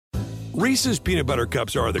Reese's Peanut Butter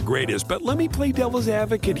Cups are the greatest, but let me play devil's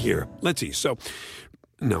advocate here. Let's see. So,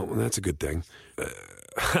 no, that's a good thing.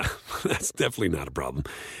 That's definitely not a problem.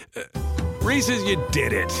 Reese's, you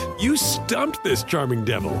did it. You stumped this charming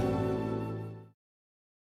devil.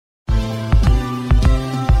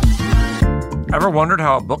 Ever wondered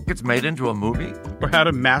how a book gets made into a movie? Or how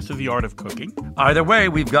to master the art of cooking? Either way,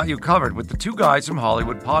 we've got you covered with the Two Guys from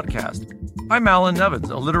Hollywood podcast. I'm Alan Nevins,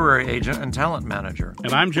 a literary agent and talent manager.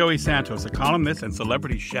 And I'm Joey Santos, a columnist and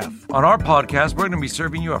celebrity chef. On our podcast, we're going to be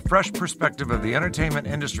serving you a fresh perspective of the entertainment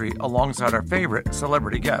industry alongside our favorite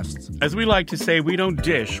celebrity guests. As we like to say, we don't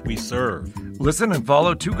dish, we serve. Listen and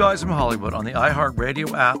follow Two Guys from Hollywood on the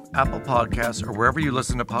iHeartRadio app, Apple Podcasts, or wherever you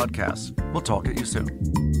listen to podcasts. We'll talk at you soon.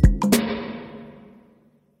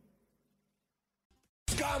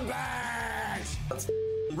 Scumbags! Let's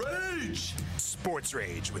rage! Sports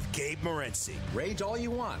Rage with Gabe Morency. Rage all you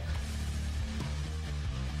want.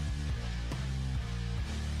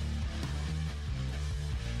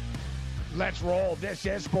 Let's roll. This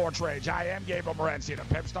is Sports Rage. I am Gabriel Morency. The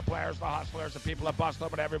pimps, the players, the hustlers, the people that bust them,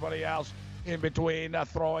 and everybody else in between.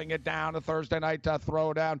 Throwing it down. The Thursday night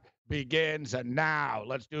throwdown begins now.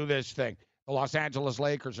 Let's do this thing. The Los Angeles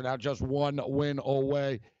Lakers are now just one win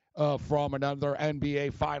away from another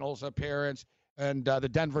NBA Finals appearance. And the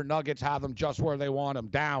Denver Nuggets have them just where they want them,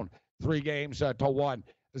 down 3-1.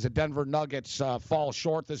 As the Denver Nuggets fall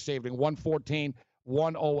short this evening,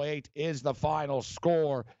 114-108 is the final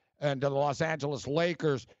score. And the Los Angeles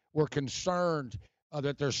Lakers were concerned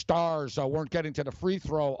that their stars weren't getting to the free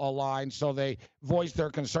throw line, so they voiced their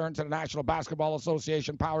concern to the National Basketball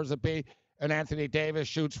Association, powers that be, and Anthony Davis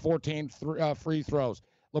shoots 14 free throws.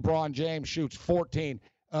 LeBron James shoots 14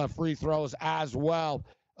 free throws as well.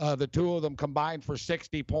 The two of them combined for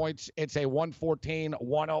 60 points. It's a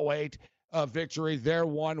 114-108 victory. They're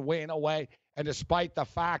one win away. And despite the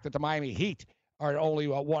fact that the Miami Heat are only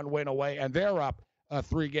one win away, and they're up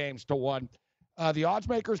 3-1, the odds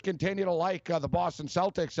makers continue to like the Boston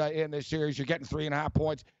Celtics in this series. You're getting 3.5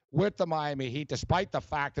 points with the Miami Heat, despite the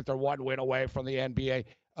fact that they're one win away from the NBA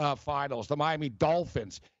Finals. The Miami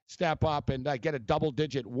Dolphins step up and get a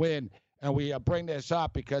double-digit win. And we bring this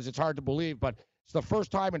up because it's hard to believe, but it's the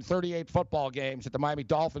first time in 38 football games that the Miami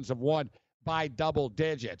Dolphins have won by double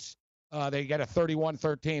digits. They get a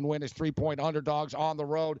 31-13 win as 3-point underdogs on the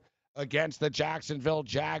road against the Jacksonville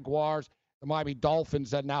Jaguars. The Miami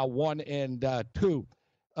Dolphins are now 1-2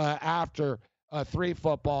 after 3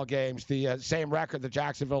 football games. The same record the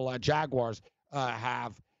Jacksonville Jaguars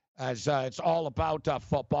have, as it's all about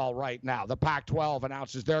football right now. The Pac-12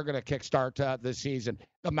 announces they're going to kickstart the season.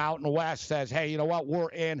 The Mountain West says, hey, you know what? We're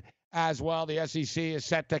in as well. The SEC is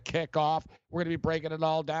set to kick off. We're going to be breaking it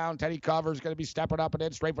all down. Teddy Cover's going to be stepping up and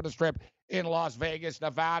in straight for the strip in Las Vegas,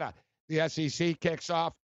 Nevada. The SEC kicks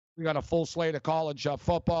off. We got a full slate of college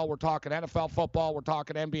football. We're talking NFL football. We're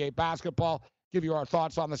talking NBA basketball. Give you our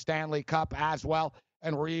thoughts on the Stanley Cup as well.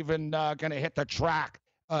 And we're even going to hit the track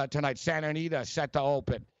tonight. Santa Anita set to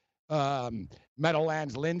open.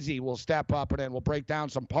 Meadowlands Lindsay will step up, and then we'll break down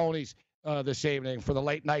some ponies this evening for the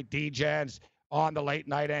late night DJs on the late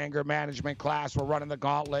night anger management class. We're running the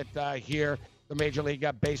gauntlet here. The Major League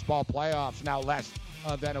Baseball playoffs now less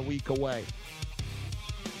than a week away.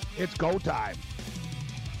 It's go time.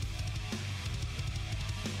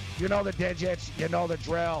 You know the digits, you know the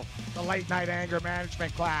drill. The late night anger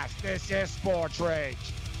management class. This is Sports Rage.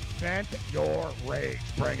 Vent your rage.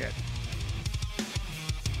 Bring it.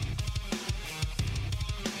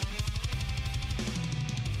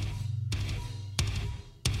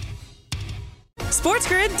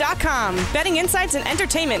 SportsGrid.com. Betting insights and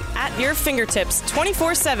entertainment at your fingertips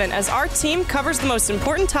 24/7 as our team covers the most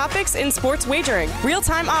important topics in sports wagering.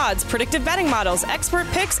 Real-time odds, predictive betting models, expert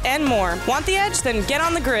picks, and more. Want the edge? Then get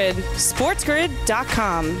on the grid.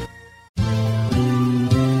 SportsGrid.com.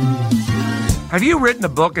 Have you written a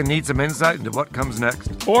book and need some insight into what comes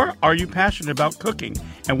next? Or are you passionate about cooking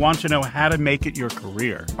and want to know how to make it your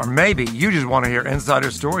career? Or maybe you just want to hear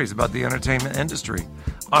insider stories about the entertainment industry.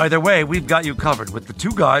 Either way, we've got you covered with the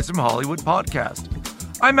Two Guys from Hollywood podcast.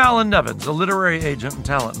 I'm Alan Nevins, a literary agent and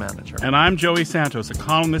talent manager. And I'm Joey Santos, a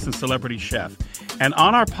columnist and celebrity chef. And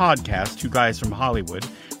on our podcast, Two Guys from Hollywood,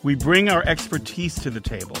 we bring our expertise to the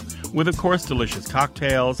table with, of course, delicious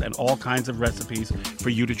cocktails and all kinds of recipes for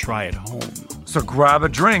you to try at home. So grab a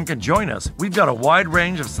drink and join us. We've got a wide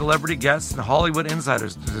range of celebrity guests and Hollywood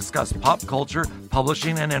insiders to discuss pop culture,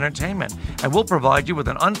 publishing, and entertainment. And we'll provide you with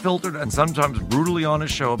an unfiltered and sometimes brutally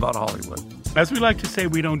honest show about Hollywood. As we like to say,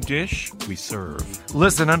 we don't dish, we serve.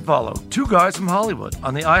 Listen and follow Two Guys from Hollywood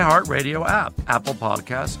on the iHeartRadio app, Apple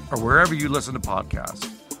Podcasts, or wherever you listen to podcasts.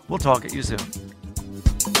 We'll talk at you soon.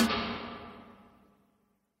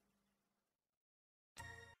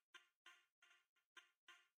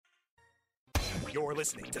 You're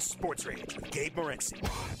listening to Sports Rage with Gabe Morency.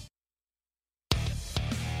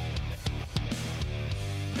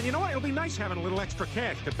 And you know what? It'll be nice having a little extra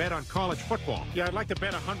cash to bet on college football. Yeah, I'd like to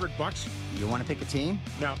bet $100. You want to pick a team?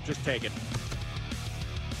 No, just take it.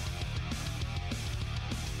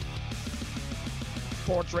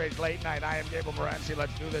 Sports Rage Late Night. I am Gabriel Morency.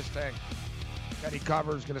 Let's do this thing. Teddy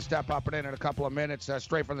Covers going to step up and in a couple of minutes,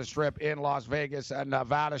 straight from the Strip in Las Vegas and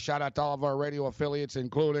Nevada. Shout out to all of our radio affiliates,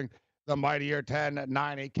 including the Mightier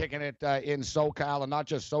 1090, kicking it in SoCal, and not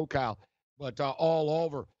just SoCal, but all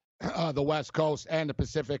over the West Coast and the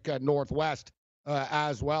Pacific Northwest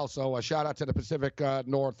as well. So shout out to the Pacific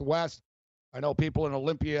Northwest. I know people in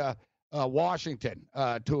Olympia, Washington,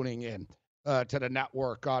 tuning in to the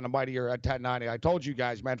network on the Mightier 1090. I told you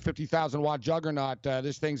guys, man, 50,000-watt juggernaut.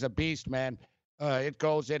 This thing's a beast, man.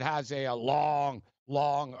 It has a long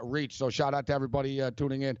reach. So shout out to everybody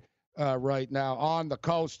tuning in right now on the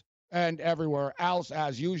coast and everywhere else.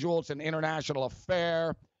 As usual, it's an international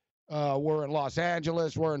affair. We're in Los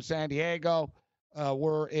Angeles. We're in San Diego.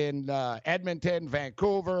 We're in Edmonton,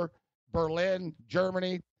 Vancouver, Berlin,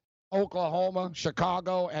 Germany, Oklahoma,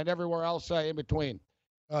 Chicago, and everywhere else in between.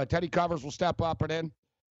 Teddy Covers will step up and in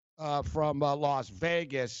from Las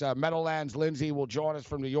Vegas. Meadowlands Lindsay will join us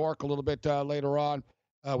from New York a little bit later on.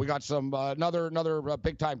 We got some another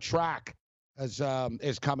big-time track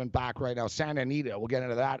is coming back right now. Santa Anita. We'll get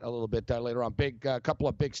into that a little bit later on. Couple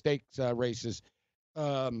of big stakes races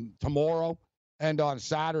tomorrow and on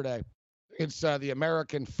Saturday. It's the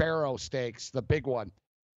American Pharoah Stakes, the big one.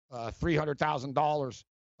 $300,000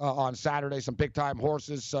 on Saturday. Some big-time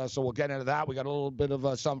horses, so we'll get into that. We got a little bit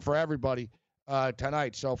of something for everybody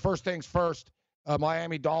tonight. So first things first,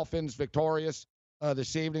 Miami Dolphins victorious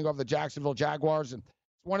this evening over the Jacksonville Jaguars. And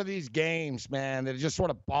it's one of these games, man, that just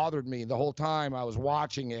sort of bothered me the whole time I was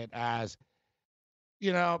watching it. As,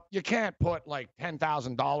 you know, you can't put like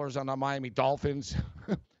 $10,000 on the Miami Dolphins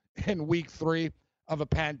in week 3 of a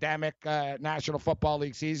pandemic National Football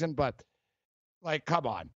League season. But, like, come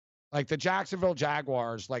on. Like, the Jacksonville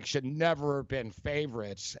Jaguars, like, should never have been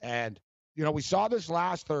favorites. And, you know, we saw this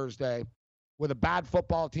last Thursday with a bad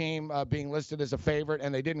football team being listed as a favorite,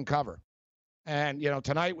 and they didn't cover. And, you know,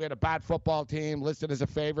 tonight we had a bad football team listed as a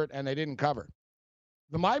favorite, and they didn't cover.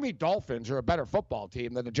 The Miami Dolphins are a better football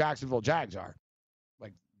team than the Jacksonville Jags are.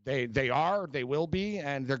 Like, they will be,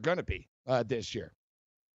 and they're going to be this year.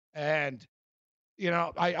 And, you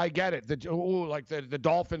know, I get it. The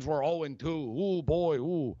Dolphins were 0-2. Ooh, boy,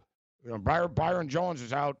 ooh. You know, Byron Jones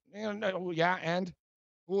is out. You know, yeah, and?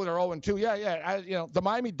 Ooh, they're 0-2. Yeah. You know, the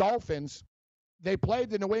Miami Dolphins, they played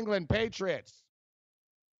the New England Patriots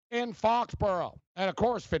in Foxborough. And, of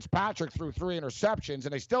course, Fitzpatrick threw 3 interceptions,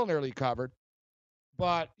 and they still nearly covered.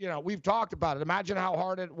 But, you know, we've talked about it. Imagine how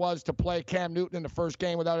hard it was to play Cam Newton in the first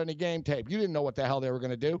game without any game tape. You didn't know what the hell they were going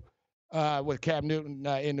to do with Cam Newton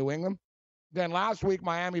in New England. Then last week,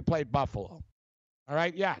 Miami played Buffalo. All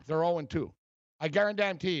right? Yeah, they're 0-2. I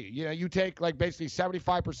guarantee you, you take like basically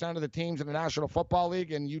 75% of the teams in the National Football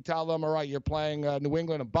League, and you tell them, all right, you're playing New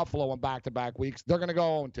England and Buffalo on back-to-back weeks. They're going to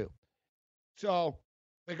go 0-2. So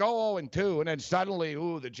they go 0-2, and then suddenly,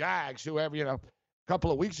 the Jags, whoever, you know, a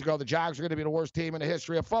couple of weeks ago, the Jags are going to be the worst team in the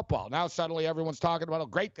history of football. Now suddenly everyone's talking about how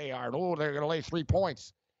great they are, and they're going to lay 3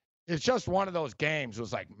 points. It's just one of those games. It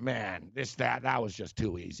was like, man, that was just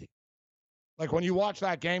too easy. Like when you watch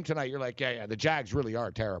that game tonight, you're like, yeah, the Jags really are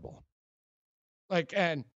terrible. Like,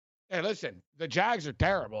 and hey, listen, the Jags are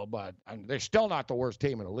terrible, but they're still not the worst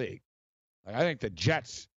team in the league. Like, I think the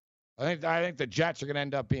Jets are going to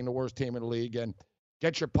end up being the worst team in the league. And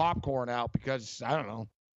get your popcorn out because, I don't know,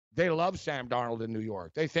 they love Sam Darnold in New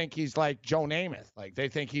York. They think he's like Joe Namath. Like, they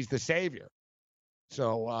think he's the savior.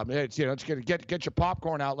 So, it's going to get your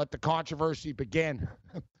popcorn out. Let the controversy begin.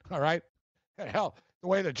 All right? Hell, the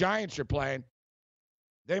way the Giants are playing,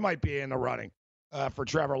 they might be in the running for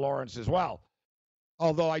Trevor Lawrence as well.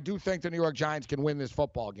 Although I do think the New York Giants can win this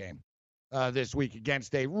football game this week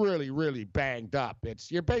against a really, really banged up.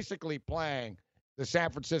 You're basically playing the San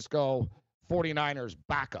Francisco 49ers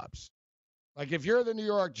backups. Like, if you're the New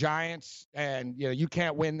York Giants and, you know, you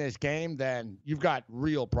can't win this game, then you've got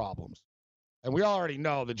real problems. And we already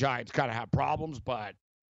know the Giants kind of have problems, but,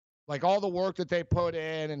 like, all the work that they put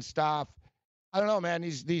in and stuff, I don't know, man,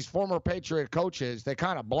 these former Patriot coaches, they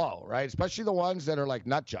kind of blow, right? Especially the ones that are, like,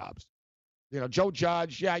 nut jobs. You know, Joe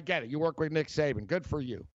Judge, yeah, I get it. You work with Nick Saban. Good for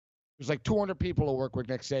you. There's like 200 people who work with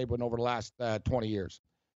Nick Saban over the last 20 years.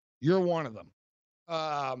 You're one of them.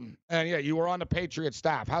 And, yeah, you were on the Patriot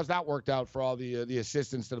staff. How's that worked out for all the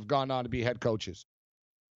assistants that have gone on to be head coaches?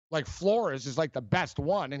 Like, Flores is like the best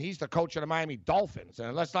one, and he's the coach of the Miami Dolphins.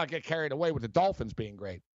 And let's not get carried away with the Dolphins being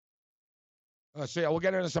great. So, yeah, we'll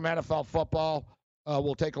get into some NFL football.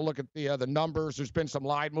 We'll take a look at the numbers. There's been some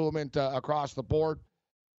line movement across the board.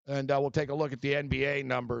 And we'll take a look at the NBA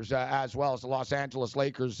numbers as well as the Los Angeles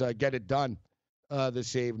Lakers get it done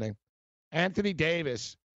this evening. Anthony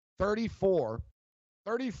Davis, 34.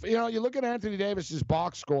 You look at Anthony Davis's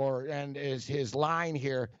box score and his line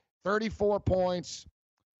here, 34 points,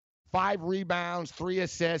 5 rebounds, 3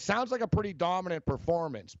 assists. Sounds like a pretty dominant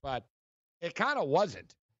performance, but it kind of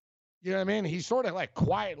wasn't. You know what I mean? He sort of like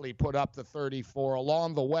quietly put up the 34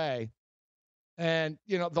 along the way. And,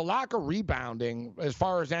 the lack of rebounding as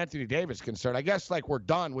far as Anthony Davis is concerned, I guess like we're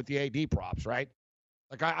done with the AD props, right?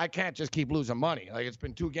 Like I can't just keep losing money. Like it's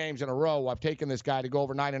been 2 games in a row. I've taken this guy to go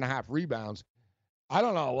over 9.5 rebounds. I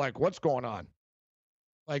don't know, like what's going on?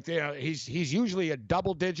 Like, he's usually a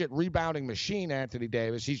double-digit rebounding machine, Anthony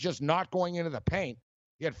Davis. He's just not going into the paint.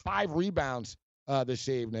 He had 5 rebounds this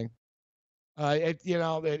evening.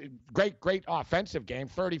 Great offensive game,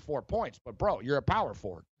 34 points. But, bro, you're a power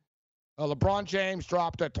forward. LeBron James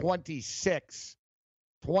dropped a 26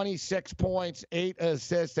 points, 8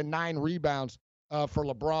 assists, and 9 rebounds for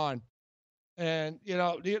LeBron. And,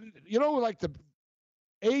 like the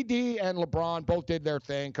AD and LeBron both did their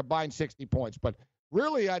thing, combined 60 points. But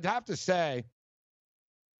really, I'd have to say,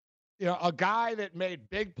 a guy that made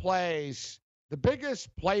big plays, the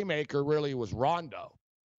biggest playmaker really was Rondo.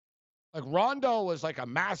 Like, Rondo was like a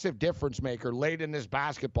massive difference maker late in this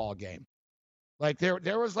basketball game. Like,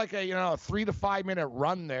 there was like a 3 to 5 minute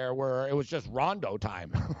run there where it was just Rondo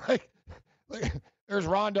time. like there's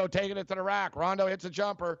Rondo taking it to the rack. Rondo hits a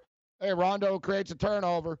jumper. Hey, Rondo creates a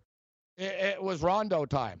turnover. It was Rondo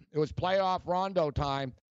time. It was playoff Rondo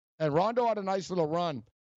time. And Rondo had a nice little run.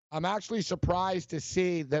 I'm actually surprised to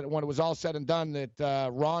see that when it was all said and done that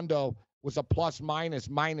Rondo was a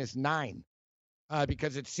 ±9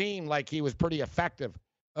 because it seemed like he was pretty effective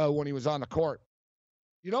when he was on the court.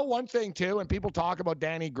 One thing, too, and people talk about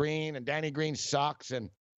Danny Green, and Danny Green sucks.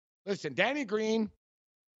 And listen, Danny Green's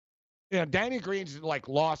like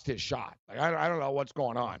lost his shot. Like, I don't know what's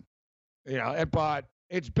going on, but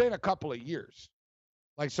it's been a couple of years.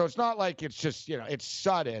 Like, so it's not like it's just, it's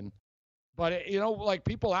sudden. But, like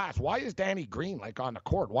people ask, why is Danny Green like on the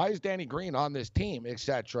court? Why is Danny Green on this team, et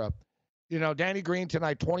cetera? Danny Green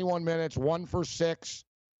tonight, 21 minutes, 1 for 6.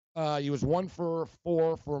 He was 1 for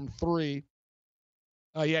 4 from 3.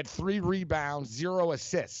 He had 3 rebounds, 0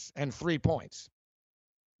 assists, and 3 points.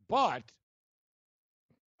 But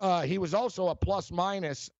he was also a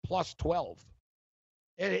 ±12.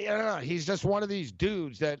 He's just one of these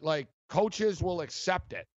dudes that, like, coaches will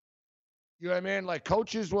accept it. You know what I mean? Like,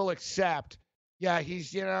 coaches will accept, yeah,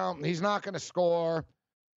 he's not going to score,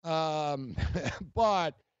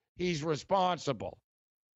 but he's responsible.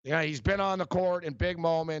 He's been on the court in big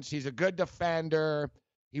moments. He's a good defender.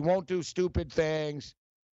 He won't do stupid things.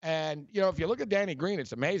 And, if you look at Danny Green,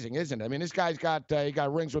 it's amazing, isn't it? I mean, this guy's got he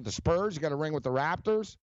got rings with the Spurs. He got a ring with the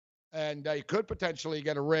Raptors. And he could potentially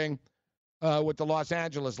get a ring with the Los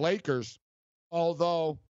Angeles Lakers.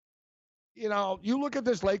 Although, you look at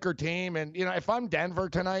this Laker team, and, if I'm Denver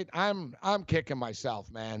tonight, I'm kicking myself,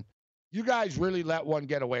 man. You guys really let one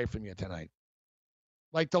get away from you tonight.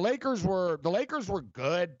 Like, the Lakers were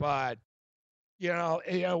good, but,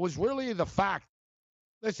 it was really the fact.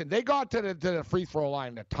 Listen, they got to the free throw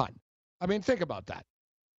line a ton. I mean, think about that.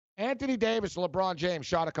 Anthony Davis and LeBron James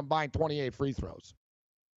shot a combined 28 free throws.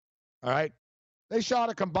 All right? They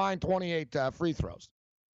shot a combined 28 free throws.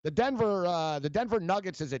 The Denver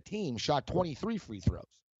Nuggets as a team shot 23 free throws.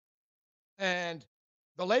 And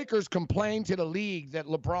the Lakers complained to the league that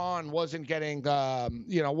LeBron wasn't getting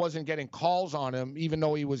calls on him, even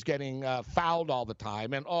though he was getting fouled all the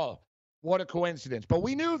time. And, oh, what a coincidence. But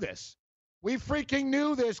we knew this. We freaking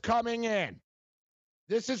knew this coming in.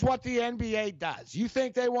 This is what the NBA does. You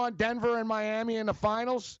think they want Denver and Miami in the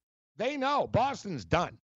finals? They know. Boston's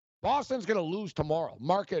done. Boston's going to lose tomorrow.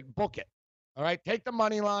 Mark it, book it. All right? Take the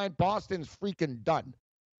money line. Boston's freaking done.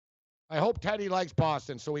 I hope Teddy likes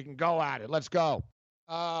Boston so we can go at it. Let's go.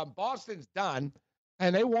 Boston's done,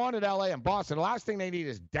 and they wanted LA and Boston. The last thing they need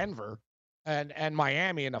is Denver and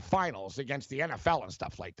Miami in the finals against the NFL and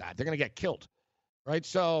stuff like that. They're going to get killed. Right,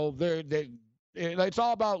 so it's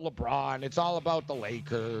all about LeBron. It's all about the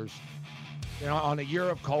Lakers. On the year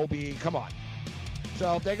of Kobe. Come on.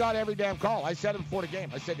 So they got every damn call. I said it before the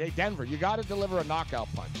game. I said, hey, Denver, you got to deliver a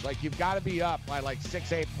knockout punch. Like, you've got to be up by,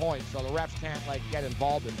 6-8 points so the refs can't, get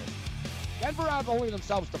involved in this. Denver have only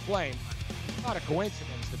themselves to blame. It's not a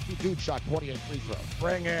coincidence that 2 dudes shot 28 free throws.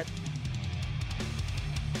 Bring it.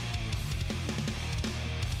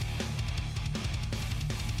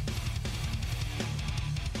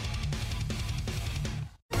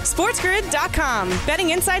 SportsGrid.com. Betting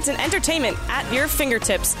insights and entertainment at your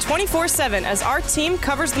fingertips 24/7 as our team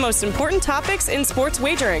covers the most important topics in sports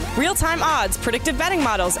wagering. Real-time odds, predictive betting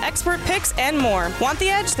models, expert picks, and more. Want the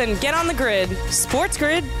edge? Then get on the grid.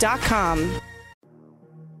 SportsGrid.com.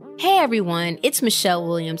 Hey everyone, it's Michelle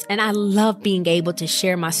Williams, and I love being able to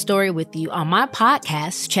share my story with you on my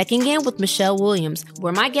podcast, Checking In with Michelle Williams,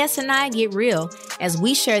 where my guests and I get real as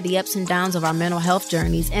we share the ups and downs of our mental health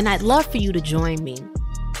journeys, and I'd love for you to join me.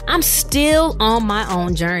 I'm still on my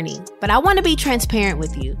own journey, but I want to be transparent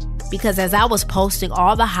with you because as I was posting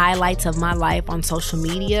all the highlights of my life on social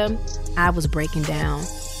media, I was breaking down.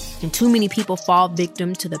 And too many people fall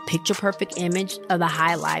victim to the picture-perfect image of the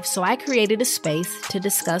high life, so I created a space to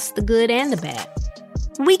discuss the good and the bad.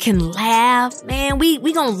 We can laugh, man, we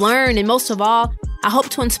gonna learn, and most of all, I hope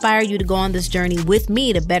to inspire you to go on this journey with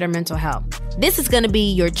me to better mental health. This is gonna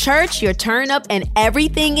be your church, your turn-up, and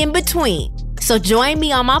everything in between. So join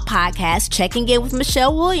me on my podcast, Checking In with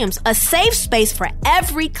Michelle Williams, a safe space for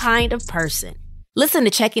every kind of person. Listen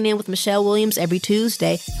to Checking In with Michelle Williams every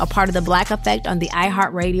Tuesday, a part of the Black Effect on the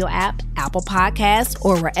iHeartRadio app, Apple Podcasts,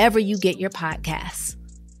 or wherever you get your podcasts.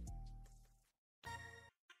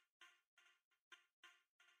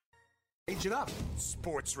 Rage it up.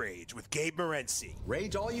 Sports Rage with Gabe Morency.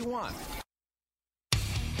 Rage all you want.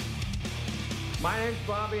 My name's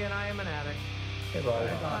Bobby, and I am an addict. Hey, Bobby.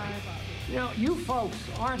 Hi, Bobby. You know, you folks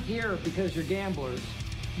aren't here because you're gamblers.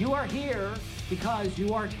 You are here because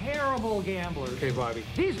you are terrible gamblers. Okay, Bobby.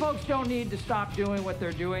 These folks don't need to stop doing what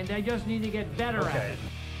they're doing. They just need to get better at it.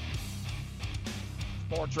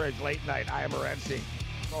 Sports Rage late night. I am Morency.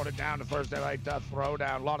 Throwing it down to Thursday night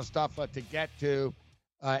throwdown. A lot of stuff to get to.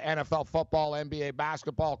 NFL football, NBA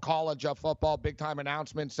basketball, college football. Big time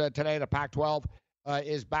announcements today. The Pac-12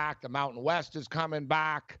 is back. The Mountain West is coming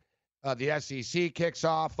back. The SEC kicks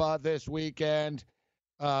off this weekend.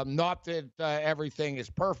 Not that everything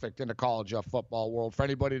is perfect in the college football world for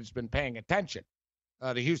anybody that's been paying attention.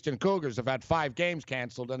 The Houston Cougars have had 5 games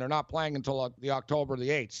canceled, and they're not playing until the October the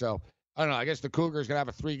 8th. So, I don't know. I guess the Cougars going to have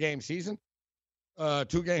a 3-game season,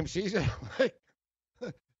 2-game season.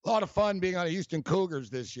 A lot of fun being on the Houston Cougars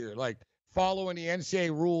this year, like following the NCAA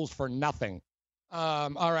rules for nothing.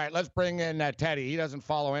 All right, let's bring in Teddy. He doesn't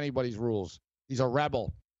follow anybody's rules. He's a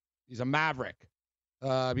rebel. He's a maverick.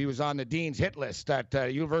 He was on the Dean's hit list at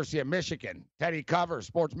University of Michigan. Teddy Covers,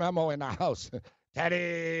 Sports Memo in the house.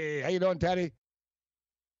 Teddy, how you doing, Teddy?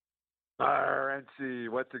 RNC,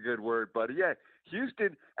 what's a good word, buddy? Yeah,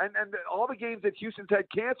 Houston, and all the games that Houston's had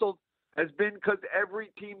canceled has been because every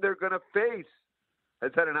team they're going to face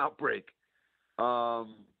has had an outbreak.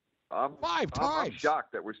 I'm 5 times. I'm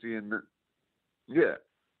shocked that we're seeing that. Yeah.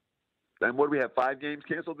 And what do we have, 5 games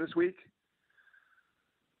canceled this week?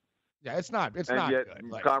 Yeah, it's not and yet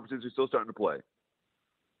good. Conferences are still starting to play.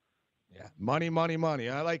 Yeah, money.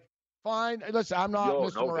 I like, fine. Listen, I'm not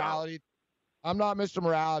Mr. Morality. I'm not Mr.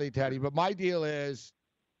 Morality, Teddy, but my deal is,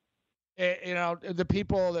 the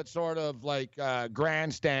people that sort of like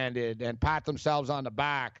grandstanded and pat themselves on the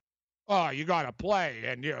back. Oh, you got to play,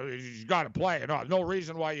 and you got to play. And no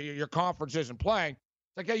reason why your conference isn't playing.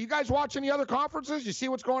 It's like, hey, you guys watching the other conferences? You see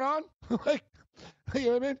what's going on? Like, you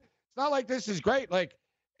know what I mean? It's not like this is great. Like,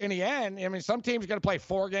 in the end, I mean, some teams got to play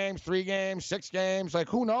 4 games, 3 games, 6 games. Like,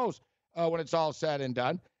 who knows when it's all said and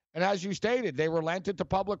done. And as you stated, they relented to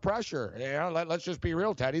public pressure. Let's just be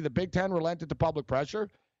real, Teddy. The Big Ten relented to public pressure.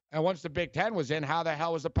 And once the Big Ten was in, how the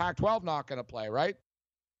hell was the Pac-12 not going to play, right?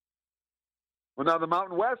 Well, now the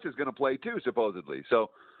Mountain West is going to play too, supposedly. So,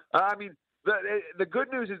 I mean, the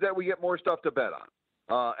good news is that we get more stuff to bet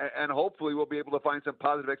on. And hopefully we'll be able to find some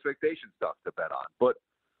positive expectation stuff to bet on. But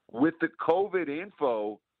with the COVID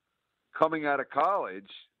info coming out of college,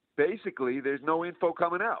 basically there's no info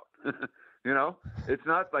coming out. It's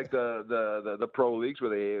not like the pro leagues where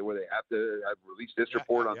they have to release this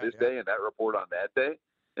report on this day and that report on that day.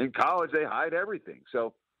 In college, they hide everything.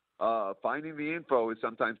 So finding the info is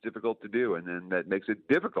sometimes difficult to do, and then that makes it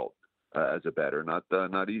difficult as a bettor,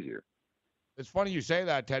 not easier. It's funny you say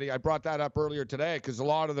that, Teddy. I brought that up earlier today because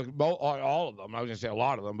all of them, I was going to say a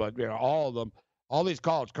lot of them, but all of them, all these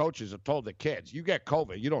college coaches have told the kids, you get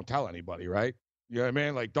COVID, you don't tell anybody, right? You know what I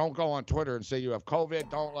mean? Like, don't go on Twitter and say you have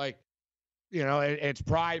COVID. Don't it's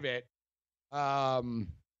private. And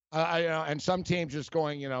some teams just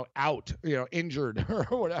going, out, injured or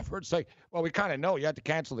whatever. It's like, well, we kind of know you had to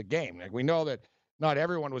cancel the game. Like, we know that not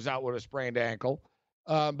everyone was out with a sprained ankle.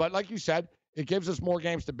 But like you said, it gives us more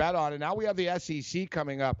games to bet on. And now we have the SEC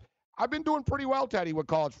coming up. I've been doing pretty well, Teddy, with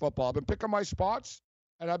college football. I've been picking my spots,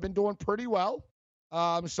 and I've been doing pretty well.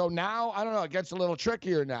 So now, I don't know, it gets a little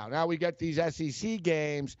trickier now. Now we get these SEC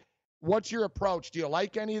games, what's your approach? Do you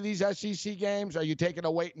like any of these SEC games? Are you taking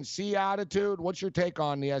a wait-and-see attitude? What's your take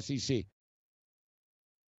on the SEC?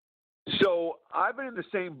 So I've been in the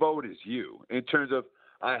same boat as you in terms of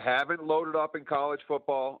I haven't loaded up in college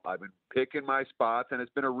football. I've been picking my spots, and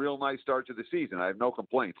it's been a real nice start to the season. I have no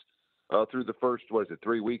complaints through the first,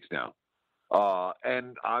 3 weeks now.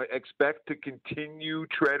 And I expect to continue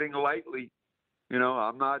treading lightly. You know,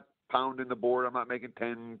 I'm not pounding the board. I'm not making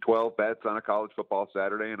 10, 12 bets on a college football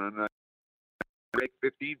Saturday, and I'm not make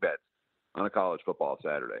 15 bets on a college football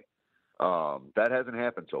Saturday. That hasn't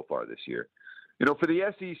happened so far this year. You know, for the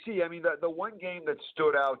SEC, I mean, the one game that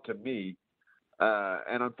stood out to me,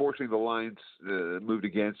 and unfortunately the lines moved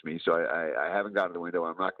against me, so I haven't gotten to the window.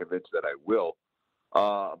 I'm not convinced that I will.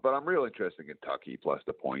 But I'm real interested in Kentucky plus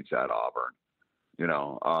the points at Auburn. You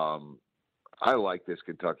know, I like this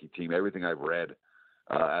Kentucky team. Everything I've read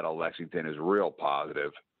out of Lexington is real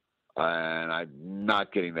positive, and I'm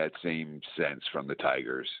not getting that same sense from the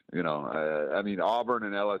Tigers. You know, I mean, Auburn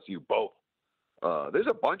and LSU both. There's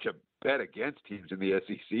a bunch of bet against teams in the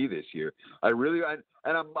SEC this year. I'm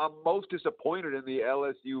most disappointed in the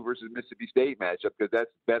LSU versus Mississippi State matchup because that's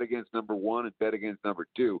bet against number 1 and bet against number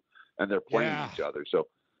 2, and they're playing each other. So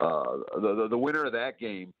the winner of that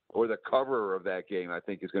game or the cover of that game, I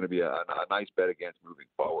think, is going to be a nice bet against moving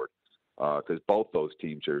forward because both those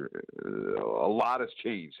teams are a lot has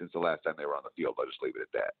changed since the last time they were on the field. I'll just leave it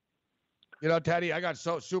at that. You know, Teddy, I got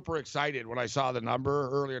so super excited when I saw the number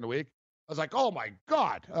earlier in the week. I was like, oh, my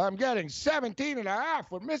God, I'm getting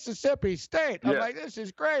 17.5 with Mississippi State. I'm like, this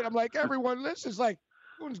is great. I'm like, everyone, this is like,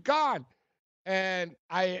 everyone's gone. And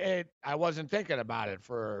I wasn't thinking about it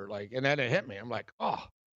and then it hit me. I'm like, oh,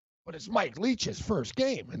 but it's Mike Leach's first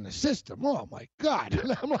game in the system. Oh, my God.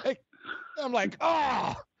 And I'm like,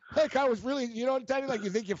 oh, like I was really, you know what I'm telling you? Like you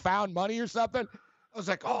think you found money or something? I was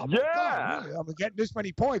like, oh, my God, really? I'm getting this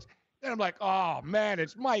many points. And I'm like, oh, man,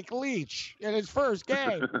 it's Mike Leach in his first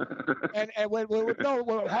game. and with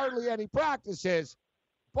hardly any practices.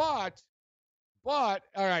 But, all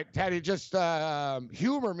right, Teddy, just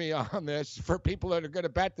humor me on this for people that are going to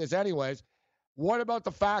bet this anyways. What about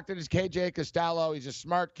the fact that it's KJ Costello? He's a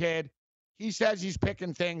smart kid. He says he's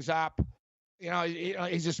picking things up. You know,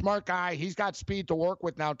 he's a smart guy. He's got speed to work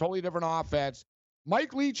with now, totally different offense.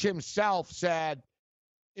 Mike Leach himself said,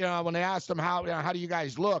 you know, when they asked him how do you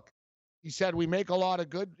guys look, he said, we make a lot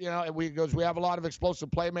of good, you know, we have a lot of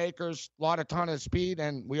explosive playmakers, a ton of speed,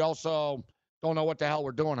 and we also don't know what the hell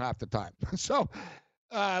we're doing half the time. So,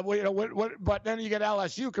 but then you get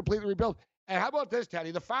LSU completely rebuilt. And how about this,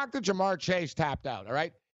 Teddy? The fact that Jamar Chase tapped out, all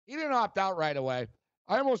right? He didn't opt out right away.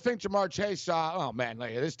 I almost think Jamar Chase saw, oh, man,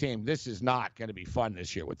 like, this team, this is not going to be fun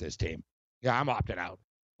this year with this team. Yeah, I'm opting out.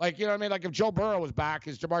 Like, you know what I mean? Like, if Joe Burrow was back,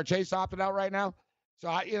 is Jamar Chase opting out right now?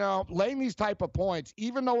 So, laying these type of points,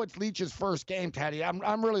 even though it's Leach's first game, Teddy,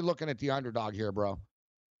 I'm really looking at the underdog here, bro.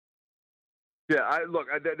 Yeah,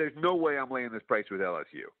 there's no way I'm laying this price with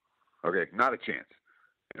LSU. Okay, not a chance.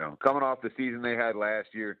 You know, coming off the season they had last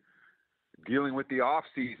year, dealing with the off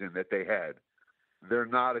season that they had, they're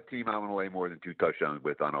not a team I'm going to lay more than 2 touchdowns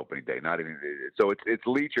with on opening day. Not even so. It's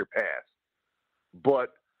Leach or pass. But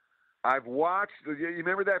I've watched. You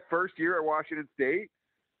remember that first year at Washington State?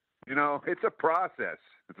 You know, it's a process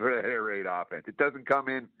for the air raid offense. It doesn't come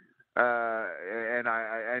in, and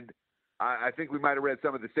I think we might have read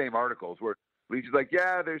some of the same articles where Leach is like,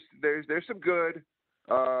 yeah, there's some good,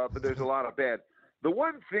 but there's a lot of bad. The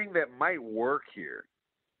one thing that might work here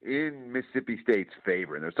in Mississippi State's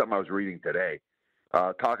favor, and there's something I was reading today,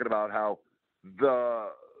 talking about how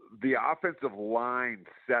the offensive line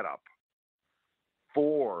setup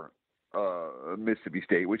for Mississippi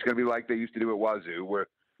State, which is going to be like they used to do at Wazoo, where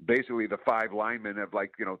basically the 5 linemen have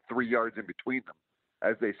 3 yards in between them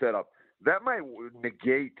as they set up. That might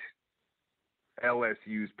negate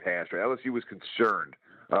LSU's pass rush. LSU was concerned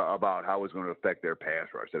about how it was going to affect their pass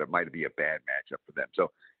rush, that it might be a bad matchup for them. So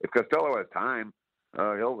if Costello has time,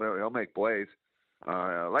 he'll make plays.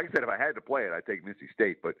 Like I said, if I had to play it, I'd take Mississippi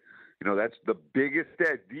State. But, that's the biggest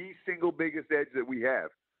edge, the single biggest edge that we have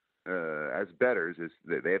as bettors is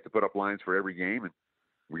that they have to put up lines for every game, and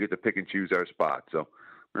we get to pick and choose our spot. So,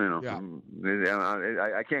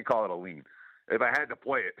 I can't call it a lean. If I had to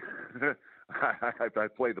play it,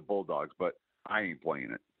 I'd play the Bulldogs, but I ain't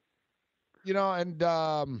playing it.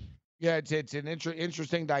 It's an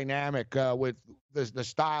interesting dynamic with the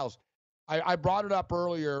styles. I brought it up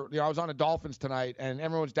earlier. I was on the Dolphins tonight, and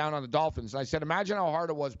everyone's down on the Dolphins. And I said, imagine how hard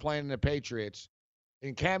it was playing the Patriots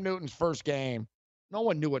in Cam Newton's first game. No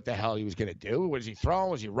one knew what the hell he was going to do. Was he throwing?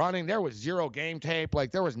 Was he running? There was zero game tape.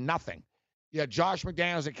 Like, there was nothing. Yeah, Josh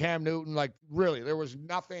McDaniels and Cam Newton, like, really, there was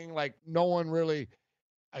nothing. Like, no one really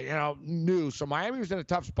new. So Miami was in a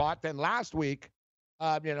tough spot. Then last week,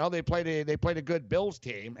 they played a good Bills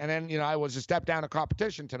team, and then I was a step down in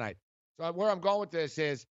competition tonight. So where I'm going with this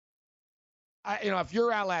is, if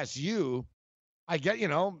you're LSU, I get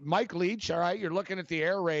Mike Leach. All right, you're looking at the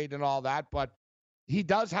air raid and all that, but he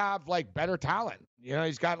does have like better talent.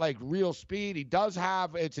 He's got like real speed. He does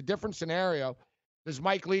have. It's a different scenario. Does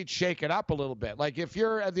Mike Leach shake it up a little bit? Like if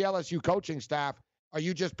you're at the LSU coaching staff, are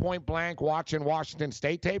you just point blank watching Washington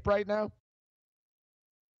State tape right now?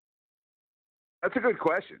 That's a good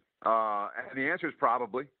question. And the answer is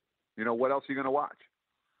probably. What else are you going to watch?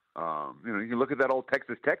 You can look at that old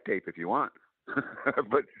Texas Tech tape if you want.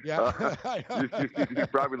 But you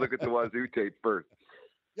probably look at the Wazoo tape first.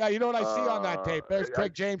 Yeah, you know what I see on that tape? There's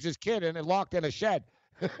Craig James's kid and locked in a shed.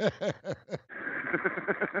 There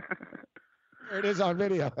it is on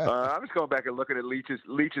video. I was going back and looking at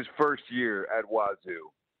Leach's first year at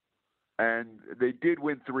Wazoo, and they did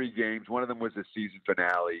win 3 games. One of them was the season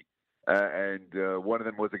finale, and one of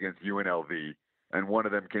them was against UNLV, and one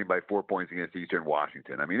of them came by 4 points against Eastern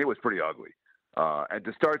Washington. I mean, it was pretty ugly. And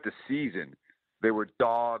to start the season, there were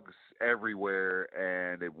dogs everywhere,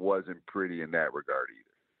 and it wasn't pretty in that regard either.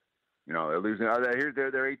 They're losing.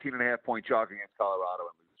 They're 18.5-point chalk against Colorado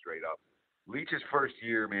and lose straight up. Leach's first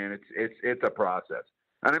year, man, it's a process.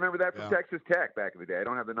 And I remember that from Texas Tech back in the day. I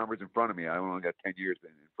don't have the numbers in front of me. I only got 10 years in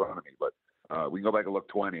front of me, but we can go back and look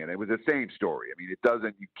 20, and it was the same story. I mean, you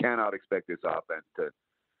cannot expect this offense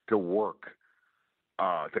to work,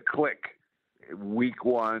 to click week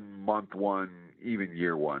 1, month 1, even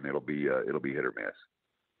year 1. It'll be hit or miss.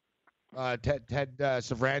 Ted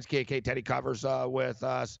Savransky, aka Teddy Covers, with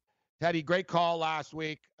us. Teddy, great call last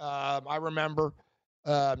week. I remember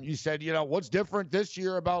you said, what's different this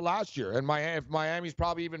year about last year? And Miami's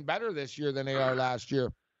probably even better this year than they are last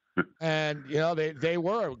year. And, they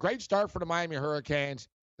were a great start for the Miami Hurricanes.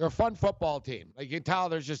 They're a fun football team. Like you can tell,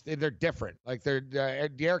 they're different. Like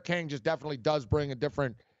D'Eriq King just definitely does bring a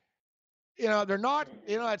different. They're not.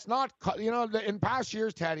 It's not. In past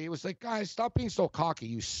years, Teddy, it was like, guys, stop being so cocky.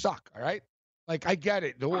 You suck. All right. Like I get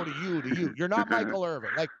it. To you. You're not Michael Irvin.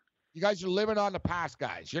 Like you guys are living on the past,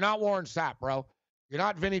 guys. You're not Warren Sapp, bro. You're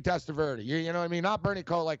not Vinny Testaverde. You know what I mean? Not Bernie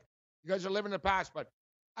Cole. Like you guys are living in the past, but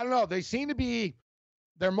I don't know. They seem to be.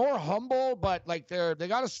 They're more humble, but like they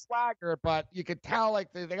got a swagger, but you could tell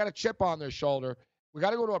like they got a chip on their shoulder. We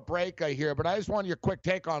got to go to a break here, but I just wanted your quick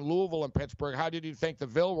take on Louisville and Pittsburgh. How did you think the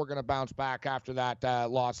Ville were going to bounce back after that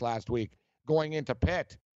loss last week going into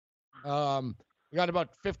Pitt? We got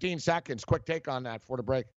about 15 seconds. Quick take on that for the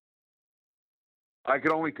break. I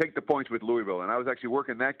could only take the points with Louisville, and I was actually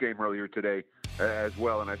working that game earlier today as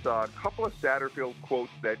well, and I saw a couple of Satterfield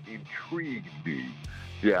quotes that intrigued me.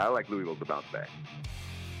 Yeah, I like Louisville to bounce back.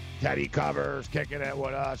 Teddy Covers kicking it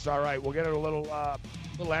with us. All right, we'll get a little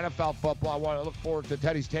NFL football. I want to look forward to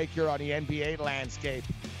Teddy's take here on the NBA landscape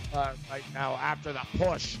right now after the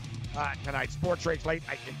push tonight. Sports Rage Late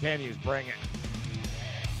Night continues. Bring it.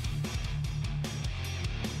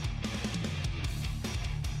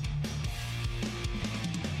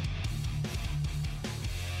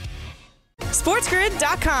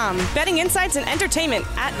 SportsGrid.com. Betting insights and entertainment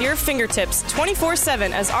at your fingertips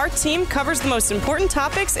 24/7 as our team covers the most important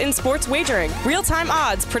topics in sports wagering. Real-time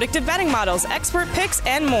odds, predictive betting models, expert picks,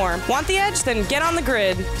 and more. Want the edge? Then get on the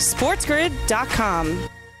grid. SportsGrid.com.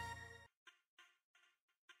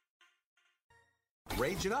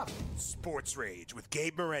 Rage it up. Sports Rage with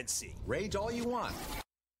Gabe Morency. Rage all you want.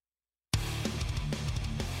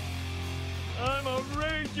 I'm a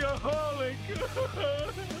rageaholic.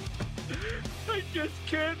 I just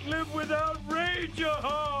can't live without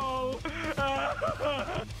Rageahol.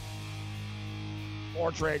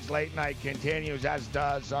 Sports Rage Late Night continues, as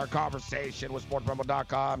does our conversation with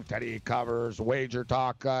SportsRumble.com. Teddy Covers, Wager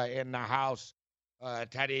Talk in the house.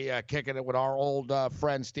 Teddy kicking it with our old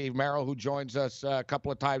friend Steve Merrill, who joins us a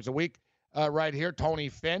couple of times a week right here. Tony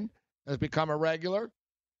Finn has become a regular.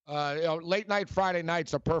 Late night Friday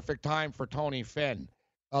night's a perfect time for Tony Finn.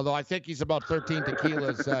 Although I think he's about 13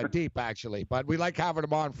 tequilas deep, actually. But we like having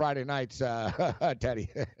him on Friday nights, Teddy.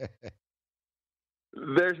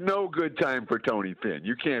 There's no good time for Tony Finn.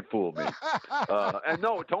 You can't fool me. And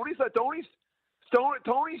no, Tony's stone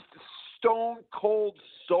cold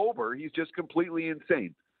sober. He's just completely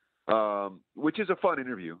insane, which is a fun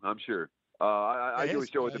interview, I'm sure. I do a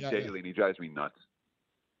show with him daily, and he drives me nuts.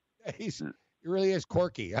 He really is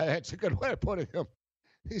quirky. That's a good way of putting him.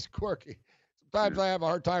 He's quirky. Sometimes I have a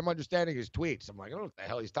hard time understanding his tweets. I'm like, I don't know what the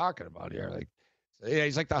hell he's talking about here. Like, yeah,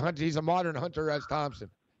 he's like the hunter. He's a modern Hunter S. Thompson.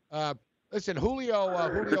 Listen, Julio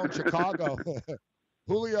in Chicago.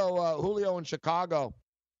 Julio in Chicago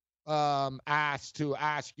asked to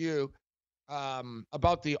ask you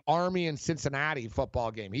about the Army and Cincinnati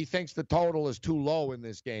football game. He thinks the total is too low in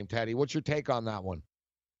this game, Teddy. What's your take on that one?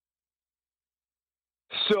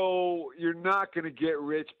 So you're not going to get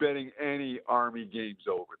rich betting any Army games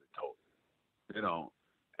over the total. You know,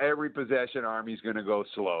 every possession Army's going to go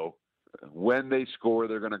slow. When they score,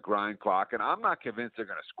 they're going to grind clock. And I'm not convinced they're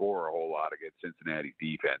going to score a whole lot against Cincinnati's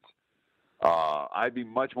defense. I'd be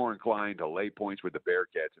much more inclined to lay points with the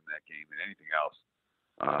Bearcats in that game than anything else.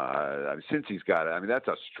 Since he's got it, that's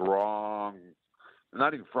a strong,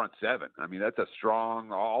 not even front seven. That's a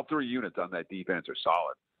strong, all three units on that defense are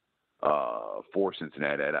solid for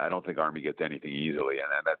Cincinnati. I don't think Army gets anything easily, and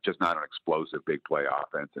that's just not an explosive big play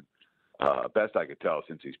offense. And best I could tell,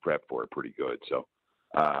 since he's prepped for it, pretty good. So,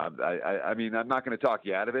 I'm not going to talk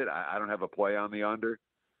you out of it. I don't have a play on the under,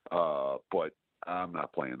 but I'm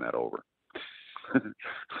not playing that over.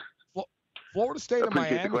 Florida State and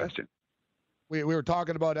Miami. The question. We were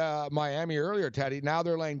talking about Miami earlier, Teddy. Now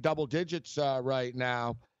they're laying double digits right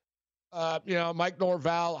now. Mike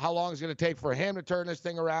Norvell, how long is it going to take for him to turn this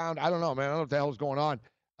thing around? I don't know, man. I don't know what the hell's going on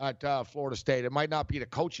at Florida State. It might not be the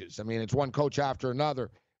coaches. It's one coach after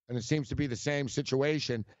another, and it seems to be the same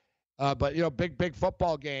situation. But big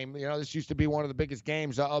football game. This used to be one of the biggest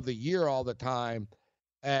games of the year all the time.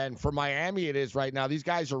 And for Miami, it is right now. These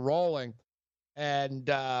guys are rolling. And,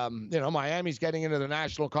 Miami's getting into the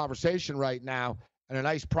national conversation right now. And a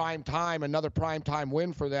nice another prime time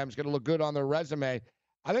win for them is going to look good on their resume.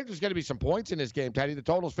 I think there's going to be some points in this game, Teddy. The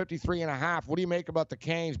total's 53.5. What do you make about the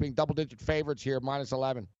Canes being double-digit favorites here, minus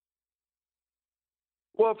 11?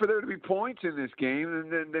 Well, for there to be points in this game,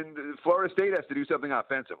 then Florida State has to do something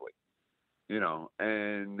offensively.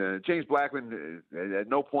 And James Blackman, at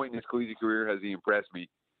no point in his collegiate career has he impressed me.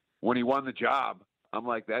 When he won the job, I'm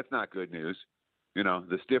like, that's not good news.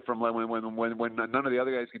 The stiff from when none of the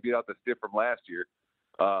other guys could beat out the stiff from last year.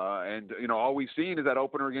 All we've seen is that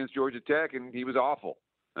opener against Georgia Tech, and he was awful.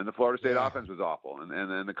 And the Florida State offense was awful.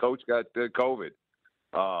 And the coach got COVID.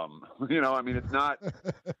 It's not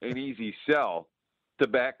an easy sell to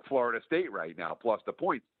back Florida State right now, plus the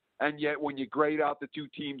points. And yet when you grade out the two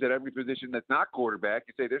teams at every position that's not quarterback,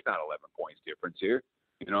 you say there's not 11 points difference here.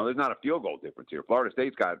 There's not a field goal difference here. Florida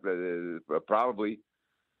State's got probably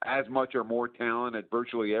as much or more talent at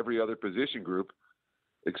virtually every other position group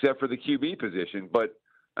except for the QB position. But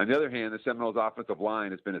on the other hand, the Seminoles offensive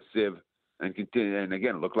line has been a sieve and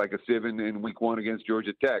again, looked like a sieve in week one against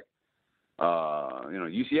Georgia Tech.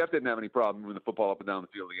 UCF didn't have any problem moving the football up and down the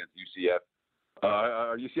field against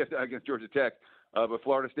UCF against Georgia Tech, but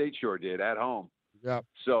Florida State sure did at home. Yeah.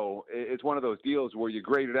 So it's one of those deals where you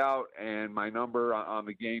grade it out, and my number on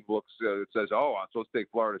the game books says, "Oh, I'm supposed to take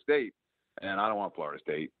Florida State," and I don't want Florida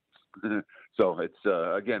State. So it's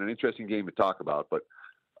again an interesting game to talk about, but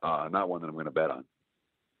not one that I'm going to bet on.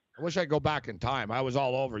 I wish I could go back in time. I was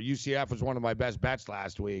all over. UCF was one of my best bets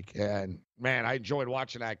last week, and man, I enjoyed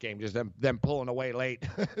watching that game. Just them pulling away late.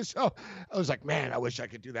 So I was like, man, I wish I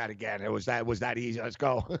could do that again. It was that easy. Let's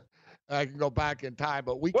go. I can go back in time,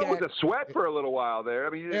 but we can't. Well, it was a sweat for a little while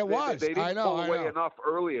there. They didn't pull away enough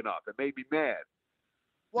early enough. It made me mad.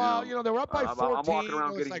 Well, they were up by 14. I'm walking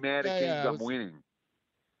around getting mad at games I'm winning.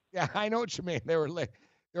 Yeah, I know what you mean. They were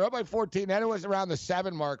up by 14. Then it was around the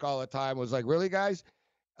 7 mark all the time. It was like, really, guys?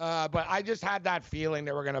 But I just had that feeling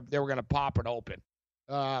they were gonna pop it open.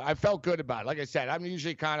 I felt good about it. Like I said, I'm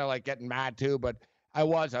usually kind of like getting mad too, but I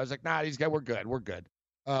was like, nah, these guys, we're good. We're good.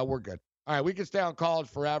 All right, we can stay on college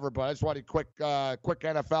forever, but I just wanted quick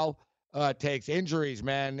NFL takes. Injuries,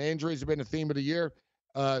 man. Injuries have been the theme of the year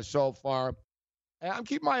so far. And I'm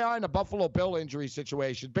keeping my eye on the Buffalo Bill injury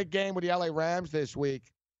situation. Big game with the LA Rams this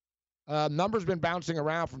week. Numbers been bouncing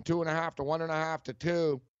around from 2.5 to 1.5 to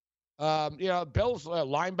 2. Bill's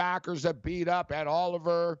linebackers have beat up Ed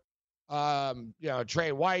Oliver,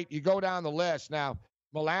 Trey White. You go down the list now.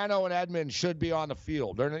 Milano and Edmonds should be on the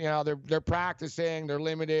field. They're practicing. They're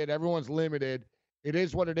limited. Everyone's limited. It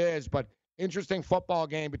is what it is. But interesting football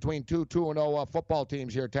game between two 2-0 football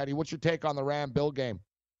teams here, Teddy. What's your take on the Ram-Bill game?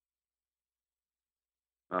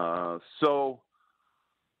 So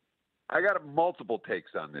I got multiple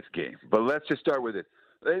takes on this game, but let's just start with it.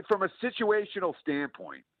 From a situational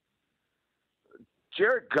standpoint,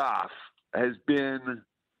 Jared Goff has been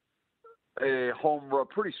a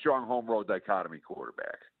pretty strong home road dichotomy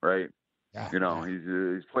quarterback, right? Yeah,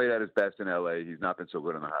 He's played at his best in LA. He's not been so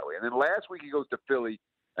good on the highway. And then last week he goes to Philly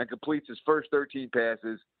and completes his first 13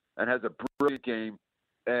 passes and has a brilliant game.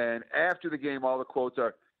 And after the game, all the quotes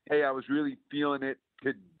are, "Hey, I was really feeling it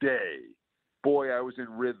today. Boy, I was in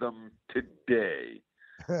rhythm today."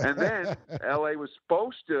 And then LA was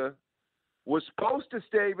supposed to was supposed to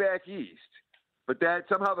stay back east, but that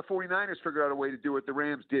somehow the 49ers figured out a way to do it. The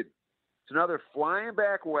Rams didn't. So now they're flying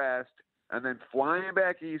back west and then flying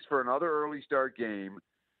back east for another early start game.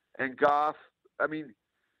 And Goff, I mean,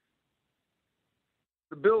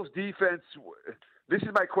 the Bills' defense, this is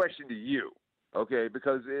my question to you, okay?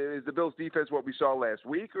 Because is the Bills' defense what we saw last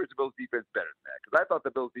week, or is the Bills' defense better than that? Because I thought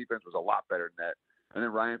the Bills' defense was a lot better than that. And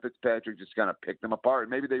then Ryan Fitzpatrick just kind of picked them apart.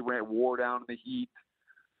 Maybe they wore down in the heat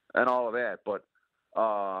and all of that, but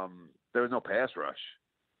there was no pass rush.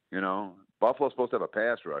 You know, Buffalo's supposed to have a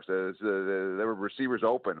pass rush. There were receivers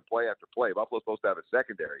open play after play. Buffalo's supposed to have a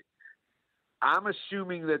secondary. I'm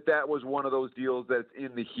assuming that was one of those deals that's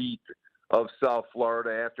in the heat of South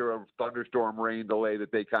Florida after a thunderstorm rain delay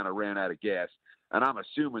that they kind of ran out of gas. And I'm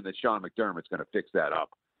assuming that Sean McDermott's going to fix that up.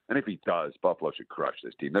 And if he does, Buffalo should crush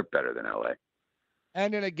this team. They're better than L.A.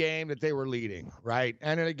 And in a game that they were leading, right?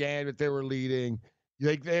 And in a game that they were leading,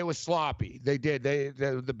 it was sloppy. They did.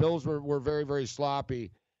 The Bills were very, very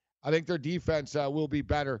sloppy. I think their defense will be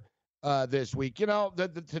better this week. You know,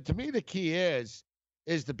 to me, the key is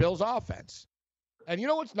the Bills' offense. And you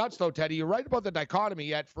know what's nuts, though, Teddy? You're right about the dichotomy.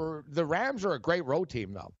 Yet for the Rams are a great road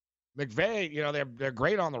team, though. McVay, you know, they're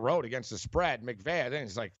great on the road against the spread. McVay, I think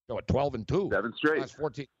it's like 12-2, 7 straight, last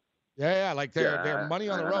 14. Yeah, like they're money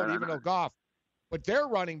on the road, even though Goff. But their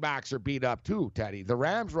running backs are beat up too, Teddy. The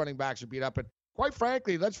Rams' running backs are beat up. But quite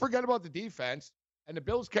frankly, let's forget about the defense. And the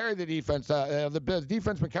Bills carry the defense. The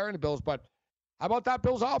defense been carrying the Bills. But how about that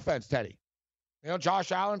Bills offense, Teddy? You know,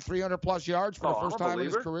 Josh Allen, 300-plus yards for the first time in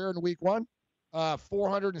his career in week 1.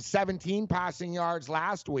 417 passing yards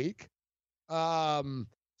last week.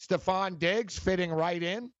 Stephon Diggs fitting right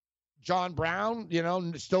in. John Brown, you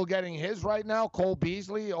know, still getting his right now. Cole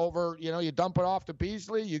Beasley over, you know, you dump it off to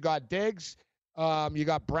Beasley. You got Diggs. You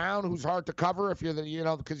got Brown, who's hard to cover if you're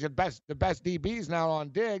because the best DBs now on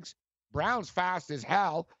Diggs. Brown's fast as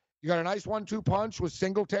hell. You got a nice 1-2 punch with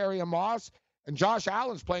Singletary and Moss, and Josh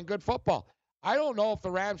Allen's playing good football. I don't know if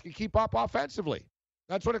the Rams can keep up offensively.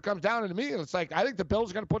 That's what it comes down to me. It's like I think the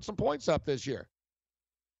Bills are going to put some points up this year.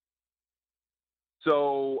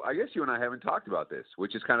 So I guess you and I haven't talked about this,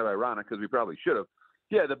 which is kind of ironic because we probably should have.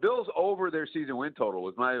 Yeah, the Bills over their season win total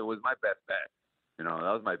was my best bet. You know,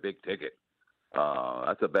 that was my big ticket.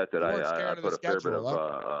 That's a bet that I put a fair bit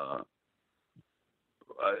of.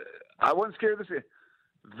 I wasn't scared of this.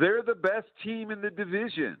 They're the best team in the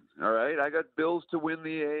division. All right, I got Bills to win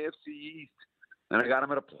the AFC East, and I got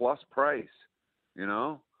them at a plus price. You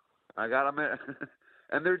know, I got them at,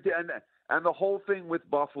 and the whole thing with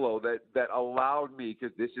Buffalo that allowed me,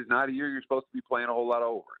 because this is not a year you're supposed to be playing a whole lot of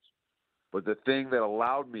overs, but the thing that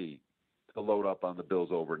allowed me to load up on the Bills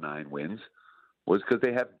over 9 wins was because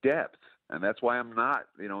they have depth. And that's why I'm not,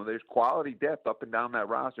 you know, there's quality depth up and down that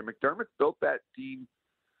roster. McDermott built that team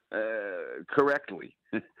correctly.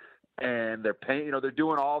 And they're paying, you know, they're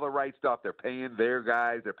doing all the right stuff. They're paying their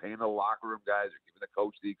guys. They're paying the locker room guys. They're giving the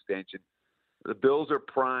coach the extension. The Bills are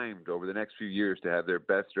primed over the next few years to have their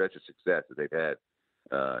best stretch of success that they've had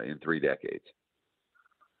in 3 decades.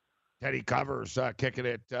 Teddy Covers kicking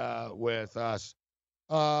it with us.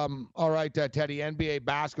 All right, Teddy, NBA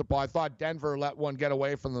basketball. I thought Denver let one get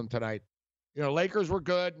away from them tonight. You know, Lakers were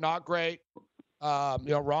good, not great. You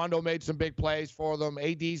know, Rondo made some big plays for them.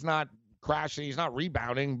 AD's not crashing. He's not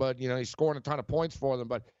rebounding, but, you know, he's scoring a ton of points for them.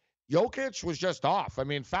 But Jokic was just off. I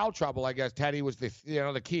mean, foul trouble, I guess, Teddy, was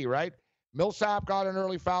the key, right? Millsap got an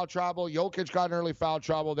early foul trouble. Jokic got an early foul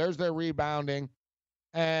trouble. There's their rebounding.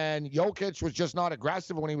 And Jokic was just not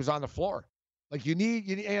aggressive when he was on the floor. Like, you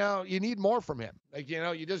need more from him. Like, you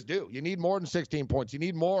know, you just do. You need more than 16 points. You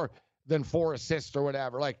need more than 4 assists or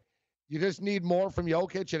whatever. Like, you just need more from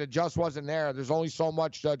Jokic, and it just wasn't there. There's only so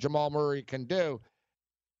much Jamal Murray can do.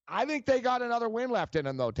 I think they got another win left in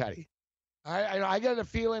them, though, Teddy. I get a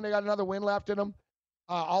feeling they got another win left in them.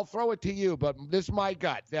 I'll throw it to you, but this is my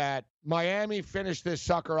gut, that Miami finished this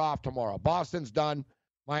sucker off tomorrow. Boston's done.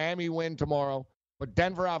 Miami win tomorrow. But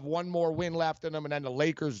Denver have one more win left in them, and then the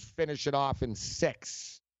Lakers finish it off in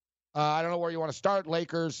 6. I don't know where you want to start.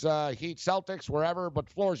 Lakers, Heat, Celtics, wherever, but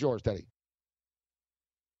the floor is yours, Teddy.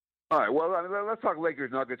 All right, well, let's talk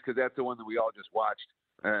Lakers Nuggets, because that's the one that we all just watched,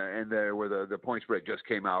 and where the point spread just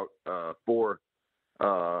came out for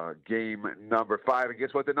game number 5. And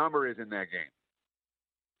guess what the number is in that game?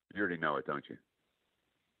 You already know it, don't you?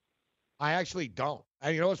 I actually don't.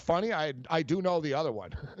 And you know what's funny? I do know the other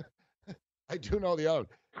one. I do know the other.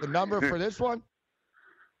 The number for this one?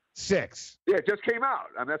 6. Yeah, it just came out.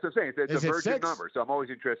 I mean, that's what I'm saying. It's a virgin number, so I'm always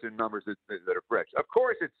interested in numbers that are fresh. Of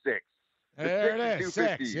course it's 6. There it is,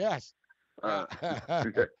 6, yes. Yeah.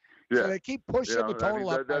 So they keep pushing the total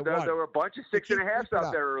up by 1. There were a bunch of 6.5s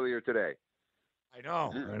out there earlier today. I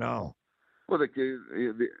know. Well, so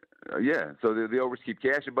the overs keep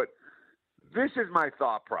cashing. But this is my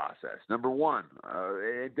thought process. Number one,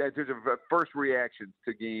 there's a first reaction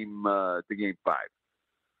to game 5.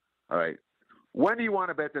 All right. When do you want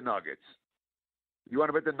to bet the Nuggets? You want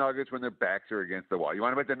to bet the Nuggets when their backs are against the wall. You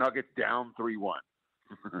want to bet the Nuggets down 3-1.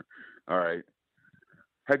 All right.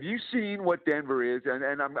 Have you seen what Denver is?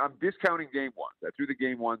 And I'm discounting game 1. I threw the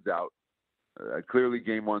game 1s out. Clearly,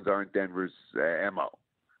 game 1s aren't Denver's MO.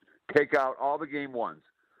 Take out all the game 1s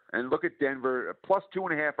and look at Denver plus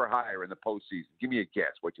 2.5 or higher in the postseason. Give me a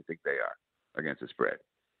guess what you think they are against the spread.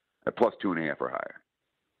 At plus 2.5 or higher.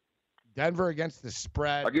 Denver against the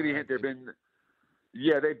spread. I'll give you a hint. They've been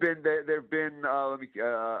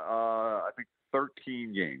I think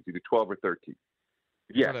 13 games, either 12 or 13.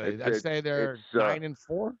 Yeah, I'd say they're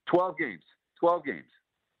 9-4. 12 games. 12 games.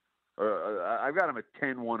 I've got them at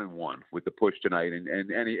 10-1-1 with the push tonight,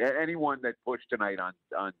 and anyone that pushed tonight on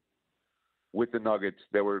with the Nuggets,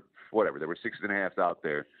 there were 6.5s out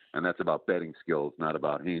there, and that's about betting skills, not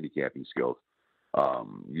about handicapping skills.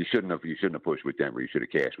 You shouldn't have pushed with Denver. You should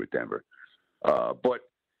have cashed with Denver. But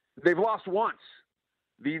they've lost once.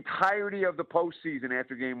 The entirety of the postseason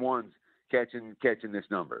after game 1's catching this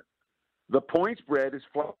number. The point spread is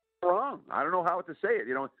flat wrong. I don't know how to say it.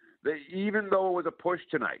 Even though it was a push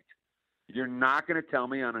tonight, you're not going to tell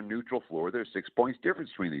me on a neutral floor there's 6 points difference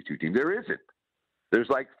between these two teams. There isn't. There's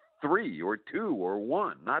like 3 or 2 or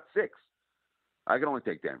 1, not 6. I can only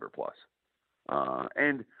take Denver plus.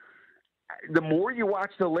 And the more you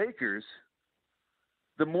watch the Lakers,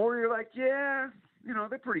 the more you're like, yeah,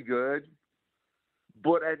 they're pretty good.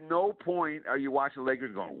 But at no point are you watching the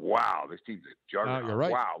Lakers going, wow, this team's a juggernaut. You're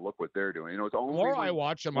right. Wow, look what they're doing. It's only the more I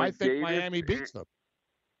watch them, I think Miami beats them.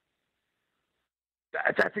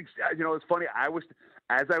 It's funny.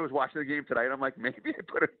 As I was watching the game tonight, I'm like, maybe I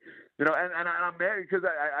put it, and I'm mad because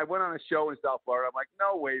I went on a show in South Florida. I'm like,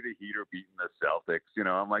 no way the Heat are beating the Celtics.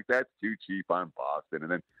 I'm like, that's too cheap on Boston.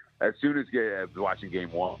 And then as soon as I was watching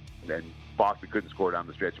game 1, and Boston couldn't score down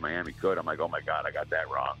the stretch, Miami could. I'm like, oh my God, I got that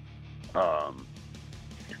wrong.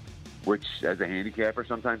 Which, as a handicapper,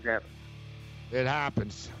 sometimes happens. It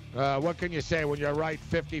happens. What can you say when you're right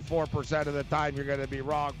 54% of the time? You're going to be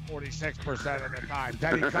wrong 46% of the time.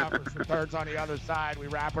 Teddy covers, returns on the other side. We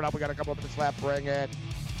wrap it up. We got a couple of minutes left. Bring it.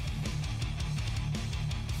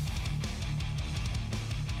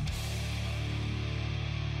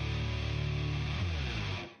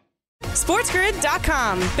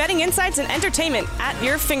 SportsGrid.com. Betting insights and entertainment at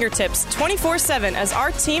your fingertips 24/7 as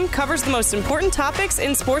our team covers the most important topics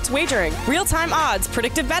in sports wagering. Real-time odds,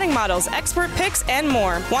 predictive betting models, expert picks, and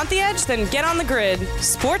more. Want the edge? Then get on the grid.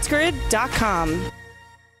 SportsGrid.com.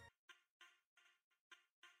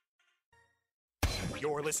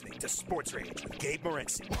 You're listening to Sports Rage with Gabe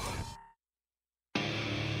Morency.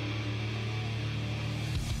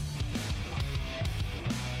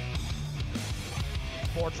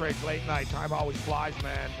 Sports Rage late night. Time always flies,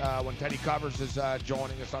 man. When Teddy Covers is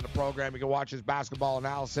joining us on the program, you can watch his basketball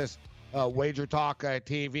analysis, Wager Talk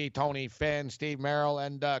TV, Tony Finn, Steve Merrill,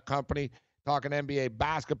 and company talking NBA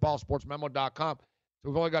basketball, sportsmemo.com. So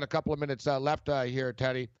we've only got a couple of minutes left here,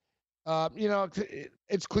 Teddy.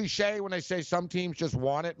 It's cliche when they say some teams just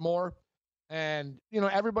want it more. And,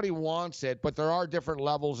 everybody wants it, but there are different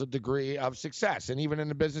levels of degree of success. And even in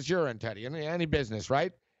the business you're in, Teddy, in any business,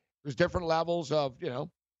 right? There's different levels of,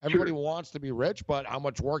 everybody wants to be rich, but how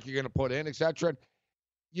much work you're going to put in, et cetera.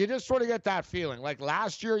 You just sort of get that feeling. Like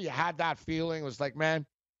last year, you had that feeling. It was like, man,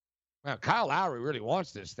 Kyle Lowry really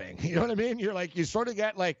wants this thing. You know what I mean? You're like, you sort of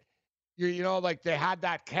get like, like they had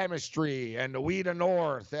that chemistry and the Weed of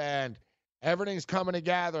North and everything's coming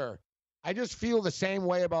together. I just feel the same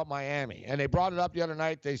way about Miami. And they brought it up the other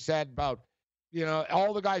night. They said about,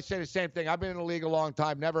 all the guys say the same thing. I've been in the league a long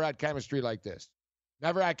time, never had chemistry like this.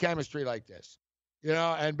 Never had chemistry like this,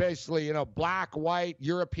 and basically, black, white,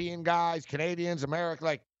 European guys, Canadians, American,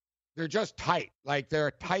 like they're just tight. Like they're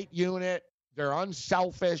a tight unit. They're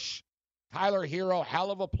unselfish. Tyler Hero, hell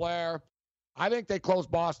of a player. I think they closed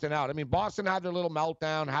Boston out. I mean, Boston had their little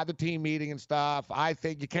meltdown, had the team meeting and stuff. I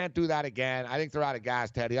think you can't do that again. I think they're out of gas,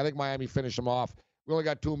 Teddy. I think Miami finished them off. We only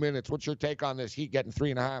got 2 minutes. What's your take on this? Heat getting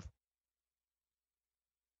 3.5?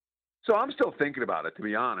 So I'm still thinking about it, to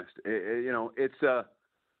be honest. And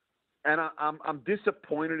I'm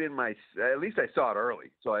disappointed in at least I saw it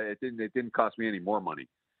early, so it didn't cost me any more money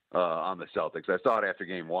on the Celtics. I saw it after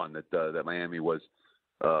game 1 that Miami was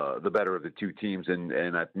the better of the two teams,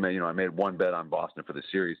 and I made one bet on Boston for the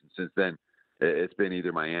series, and since then it's been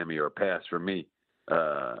either Miami or pass for me,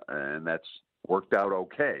 and that's worked out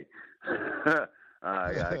okay.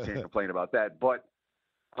 I can't complain about that, but.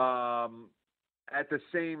 at the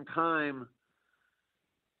same time,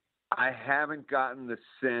 I haven't gotten the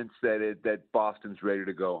sense that Boston's ready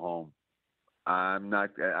to go home. I'm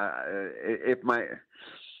not.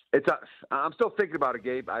 I'm still thinking about it,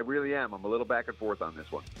 Gabe. I really am. I'm a little back and forth on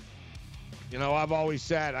this one. You know, I've always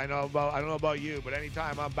said, I don't know about you, but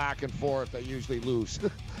anytime I'm back and forth, I usually lose.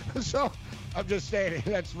 So I'm just saying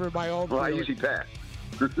that's for my own. Well, feeling. I usually pass.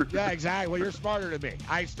 Yeah, exactly. Well, you're smarter than me.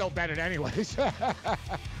 I still bet it anyways.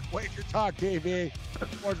 Wager Talk TV,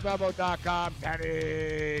 sportsmemo.com.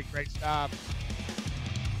 Penny, great stuff.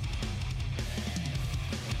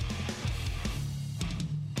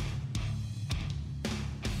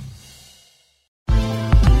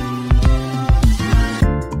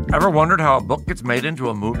 Ever wondered how a book gets made into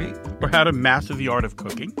a movie? Or how to master the art of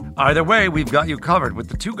cooking? Either way, we've got you covered with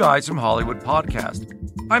the Two Guys from Hollywood podcast.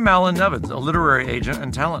 I'm Alan Nevins, a literary agent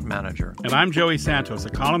and talent manager. And I'm Joey Santos, a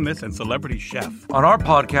columnist and celebrity chef. On our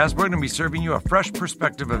podcast, we're going to be serving you a fresh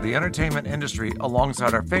perspective of the entertainment industry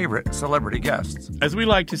alongside our favorite celebrity guests. As we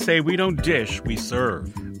like to say, we don't dish, we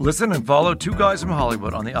serve. Listen and follow Two Guys from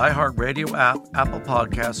Hollywood on the iHeartRadio app, Apple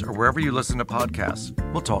Podcasts, or wherever you listen to podcasts.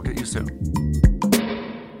 We'll talk at you soon.